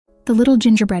The little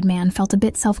gingerbread man felt a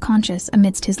bit self-conscious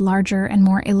amidst his larger and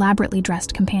more elaborately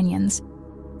dressed companions,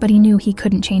 but he knew he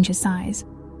couldn't change his size.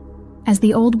 As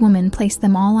the old woman placed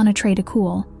them all on a tray to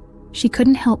cool, she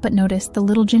couldn't help but notice the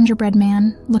little gingerbread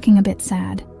man looking a bit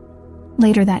sad.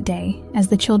 Later that day, as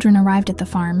the children arrived at the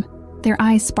farm, their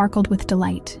eyes sparkled with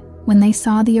delight when they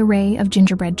saw the array of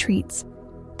gingerbread treats.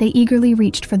 They eagerly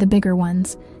reached for the bigger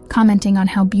ones, commenting on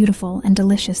how beautiful and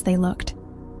delicious they looked.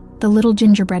 The little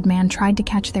gingerbread man tried to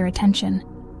catch their attention,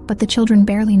 but the children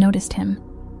barely noticed him.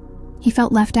 He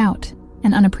felt left out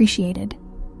and unappreciated.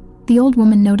 The old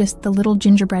woman noticed the little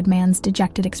gingerbread man's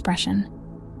dejected expression.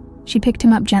 She picked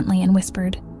him up gently and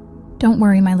whispered, "Don't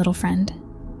worry, my little friend.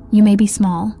 You may be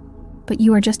small, but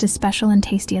you are just as special and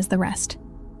tasty as the rest.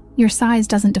 Your size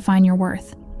doesn't define your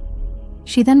worth."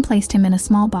 She then placed him in a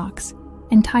small box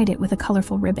and tied it with a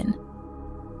colorful ribbon.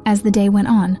 As the day went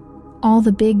on, all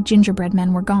the big gingerbread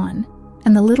men were gone,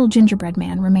 and the little gingerbread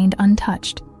man remained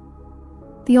untouched.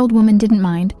 The old woman didn't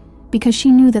mind, because she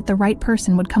knew that the right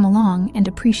person would come along and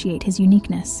appreciate his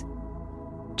uniqueness.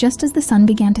 Just as the sun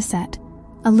began to set,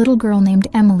 a little girl named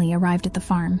Emily arrived at the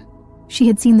farm. She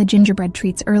had seen the gingerbread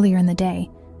treats earlier in the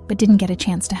day, but didn't get a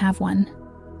chance to have one.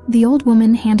 The old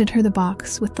woman handed her the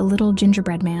box with the little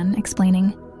gingerbread man,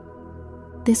 explaining,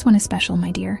 "This one is special,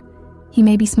 my dear. He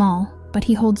may be small, but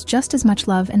he holds just as much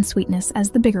love and sweetness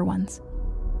as the bigger ones."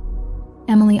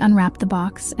 Emily unwrapped the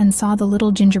box and saw the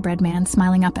little gingerbread man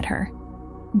smiling up at her.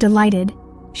 Delighted,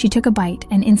 she took a bite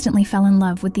and instantly fell in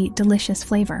love with the delicious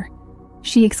flavor.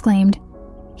 She exclaimed,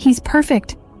 "He's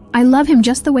perfect! I love him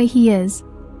just the way he is."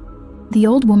 The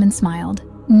old woman smiled,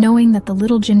 knowing that the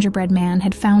little gingerbread man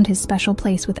had found his special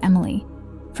place with Emily.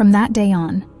 From that day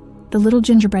on, the little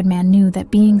gingerbread man knew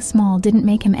that being small didn't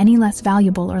make him any less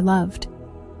valuable or loved.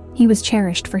 He was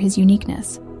cherished for his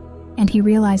uniqueness, and he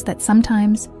realized that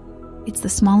sometimes it's the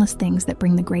smallest things that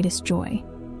bring the greatest joy.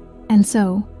 And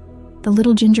so, the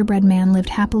little gingerbread man lived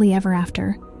happily ever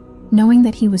after, knowing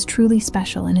that he was truly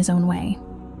special in his own way.